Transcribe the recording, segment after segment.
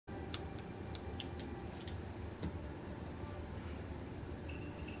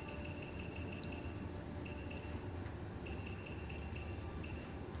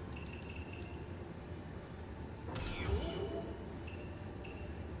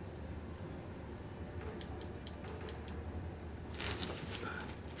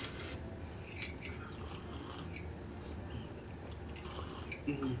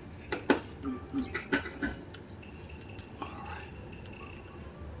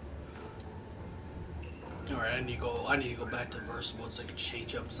Alright, I need to go back to Versatile so I can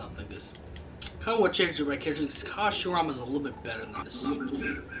change up something, because kind of what changed my character, because Kashirama is a little bit better than the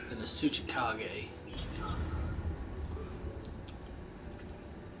Tsuchikage.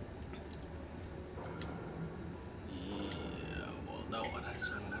 Yeah, well, no one has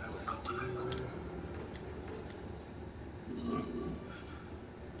something I would do.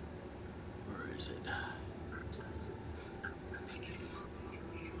 Where is it?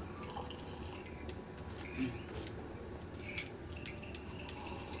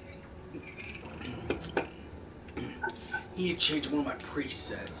 I need to change one of my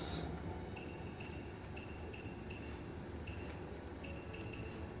presets.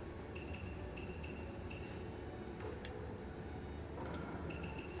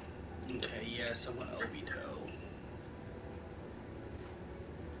 Okay, yes, I want Obito.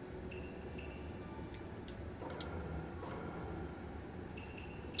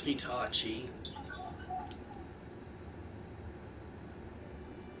 Itachi.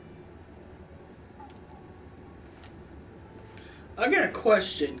 I got a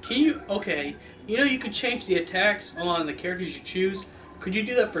question. Can you, okay, you know you could change the attacks on the characters you choose. Could you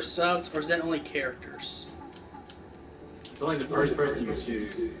do that for subs, or is that only characters? It's only the first person you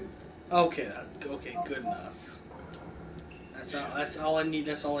choose. Okay, okay, good enough. That's all I need.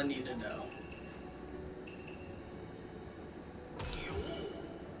 That's all I need to know.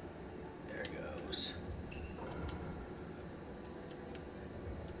 There it goes.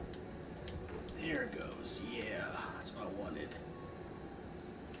 There it goes. Yeah, that's what I wanted.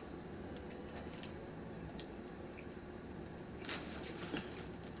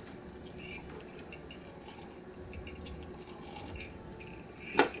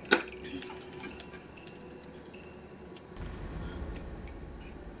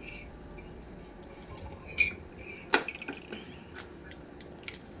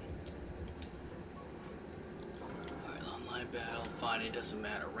 Battle, fine, it doesn't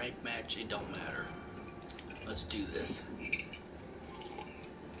matter. Rank match, it don't matter. Let's do this.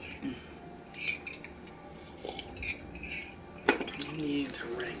 You need to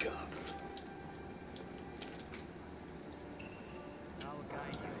rank up. I'll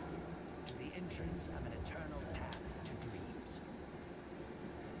guide you to the entrance of an eternal path to dreams.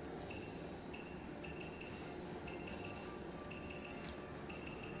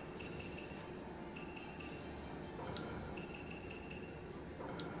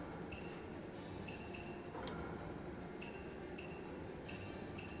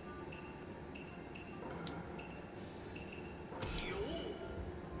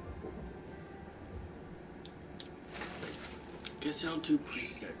 Guess I don't do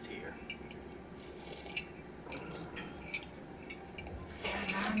presets here.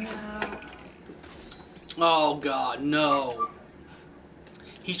 Oh god, no.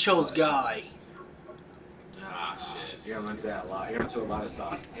 He chose Guy. Ah, shit. You're gonna run into that a lot. You're gonna run into a lot of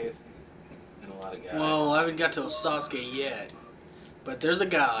Sasuke's and a lot of guys. Well, I haven't got to a Sasuke yet. But there's a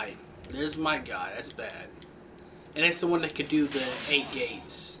guy. There's my guy. That's bad. And it's the one that could do the 8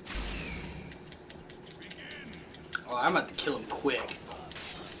 gates. Oh, I'm about to kill him quick.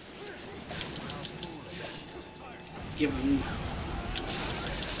 Give him...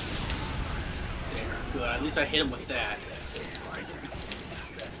 There, good. At least I hit him with that.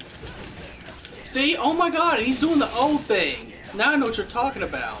 See? Oh my god, he's doing the O thing. Now I know what you're talking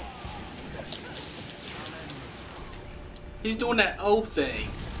about. He's doing that O thing.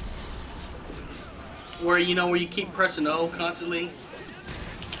 Where, you know, where you keep pressing O constantly.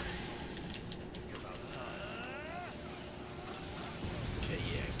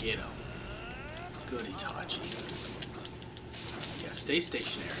 Get him. Good Itachi. Yeah, stay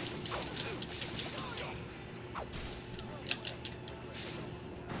stationary.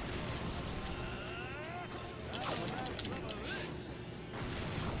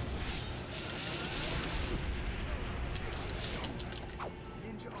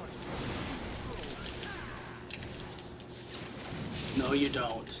 No, you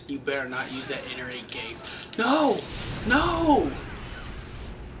don't. You better not use that inner 8 gates. No! No!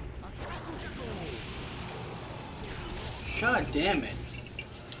 God damn it.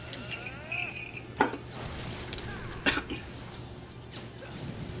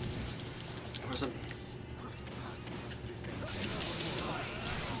 Where's him?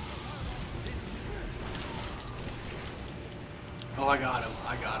 Oh, I got him.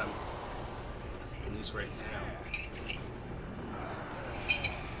 I got him. At least right now.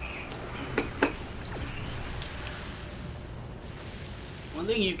 One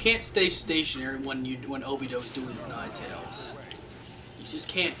thing, you can't stay stationary when Obito's doing the 9 tails. You just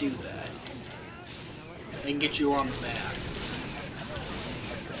can't do that. And get you on the map.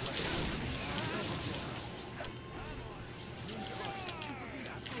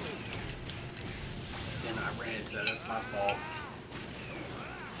 And I ran into that. That's my fault.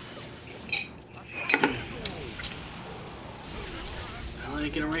 I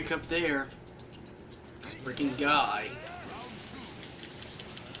ain't gonna rank up there. This freaking guy.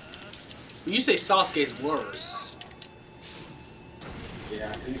 You say Sasuke's worse.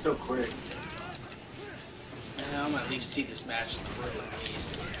 Yeah, he's so quick. Yeah, I'm gonna at least see this match through at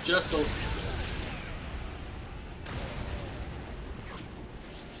least. Just so.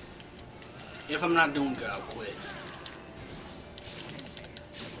 If I'm not doing good, I'll quit.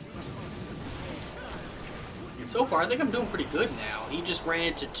 And so far, I think I'm doing pretty good now. He just ran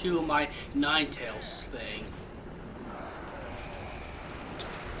into 2 of my Ninetales thing.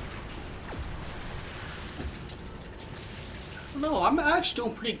 No, I'm actually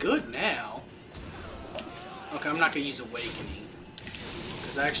doing pretty good now. Okay, I'm not gonna use Awakening.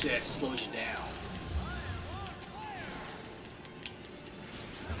 Because actually that slows you down.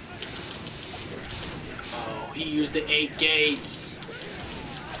 Oh, he used the 8 gates.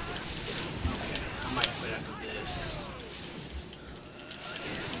 Okay, I might quit after this.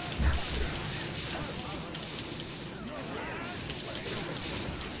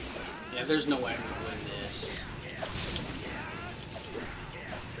 Yeah, there's no way I'm gonna win this.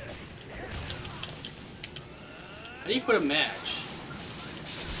 How do you quit a match?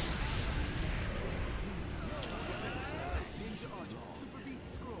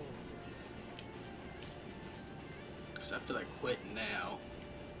 Because I feel like quitting now.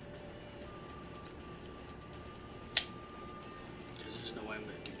 Because there's no way I'm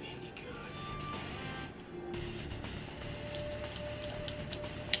going to do any good.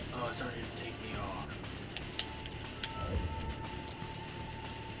 Oh, it's already to take me off.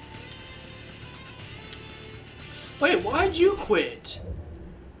 Wait, why'd you quit?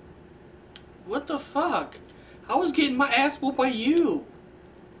 What the fuck? I was getting my ass whooped by you.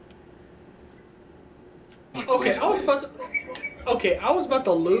 Okay, I was about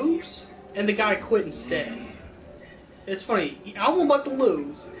to lose, and the guy quit instead. It's funny. I was about to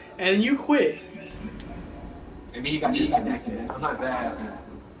lose, and you quit. Maybe he got disconnected. Sometimes that happens.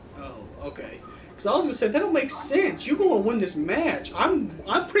 Oh, okay. Because I was gonna say that don't make sense. You're gonna win this match. I'm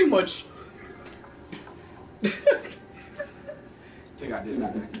pretty much. He got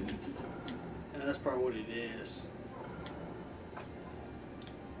disconnected. Yeah, that's probably what it is.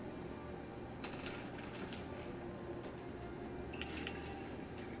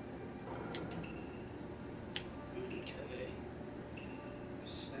 Okay.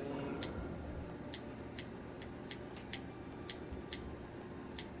 Same.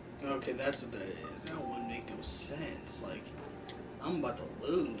 Okay, that's what that is. That wouldn't make no sense. Like, I'm about to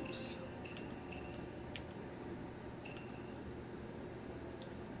lose.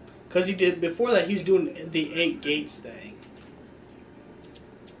 Because he did, before that, he was doing the 8 gates thing.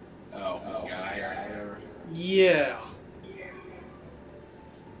 Oh, guy. Yeah.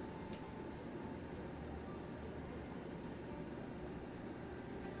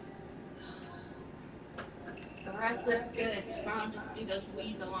 The rest looks good. Strong just do those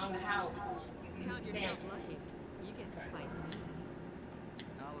weeds along the house. Count yourself lucky. You get to fight me.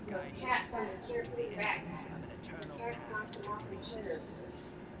 I'll guide you. Cat from the carefree The back. entrance of an eternal Cat path wants to to walk the dreams. chairs.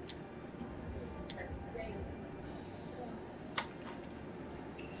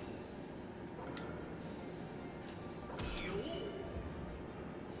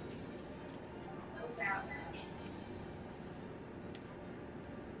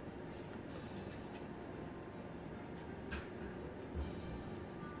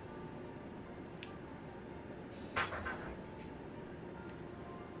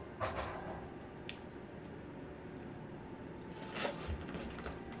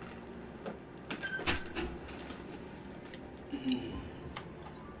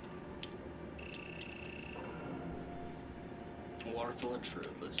 Waterfall of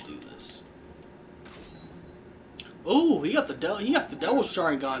Truth. Let's do this. Oh, he got the double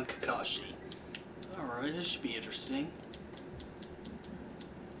Sharingan Kakashi. All right, this should be interesting.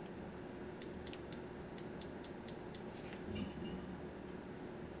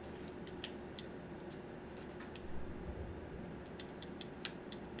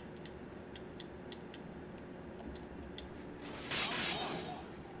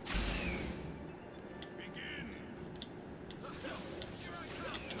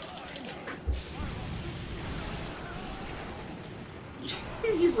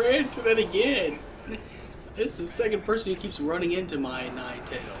 He ran into that again. This is the second person who keeps running into my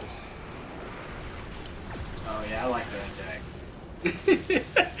Ninetales. Oh yeah, I like that attack.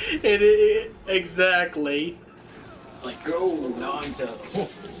 Exactly. It's like, go, non-tail.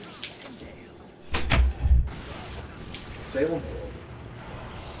 Salem.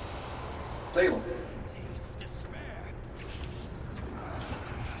 Salem. Taste despair.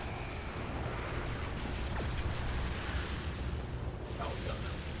 Oh, what's up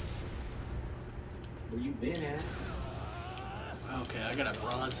now? Where you been at? Okay, I got a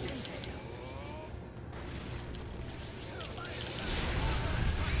bronze.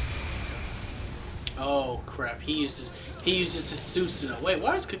 Oh crap! He uses his Susanoo. Wait,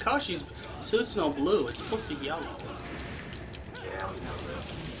 why is Kakashi's Susanoo blue? It's supposed to be yellow. Yeah, we know that.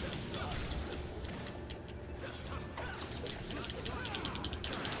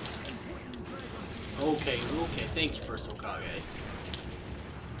 Okay, okay. Thank you, First Hokage.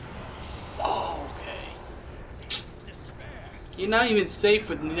 Oh, okay. You're not even safe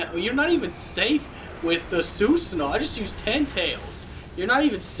with the Susanoo. I just used 10 tails. You're not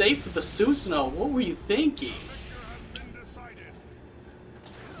even safe with the Susanoo. What were you thinking? Alright.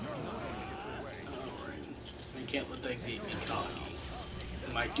 I can't let that get me cocky.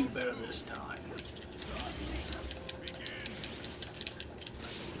 I might do better this time.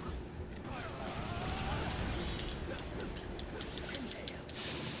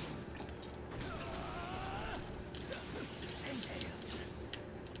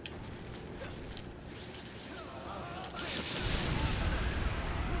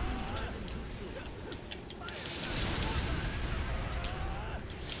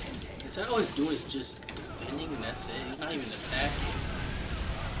 Is that all he's doing is just defending and that's it? He's not even attacking.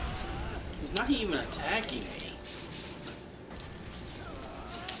 He's not even attacking me.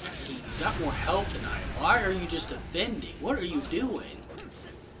 He got more health than I am. Why are you just defending? What are you doing?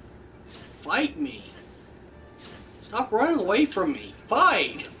 Fight me. Stop running away from me.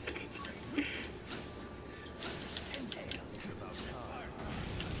 Fight!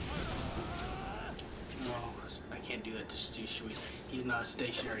 Oh, I can't do that to Shishui. He's not a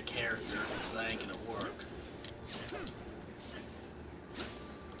stationary character, so that ain't gonna work.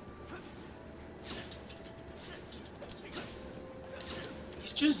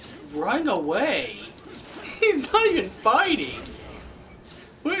 He's just running away. He's not even fighting.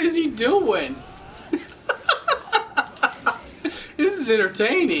 What is he doing? This is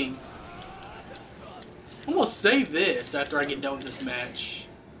entertaining. I'm gonna save this after I get done with this match.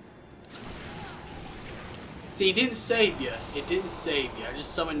 See, it didn't save you. It didn't save you. I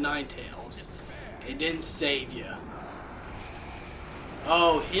just summoned 9 tails. It didn't save you.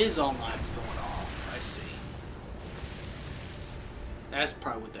 Oh, his online's going off. I see. That's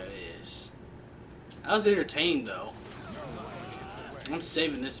probably what that is. I was entertained though. I'm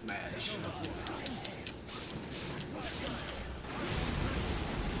saving this match.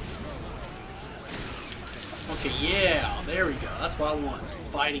 Okay, yeah, there we go. That's what I want. Some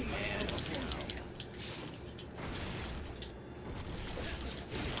fighting, man.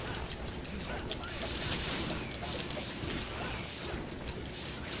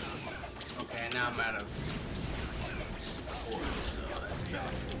 Okay, now I'm out of support, so that's bad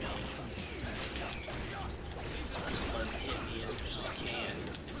for me. Just let him hit me as much as I can.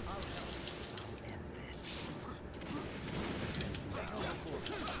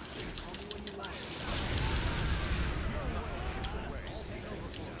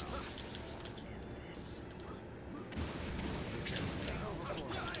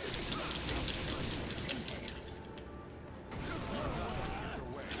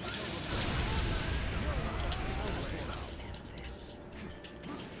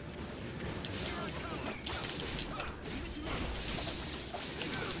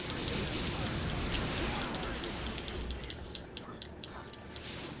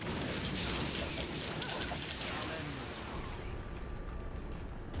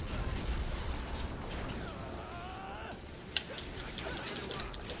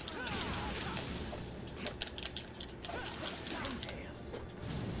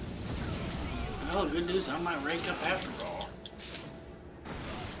 Well, good news, I might rank up after all.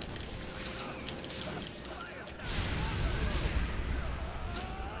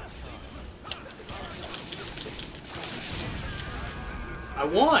 I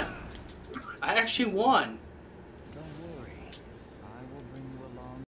won! I actually won!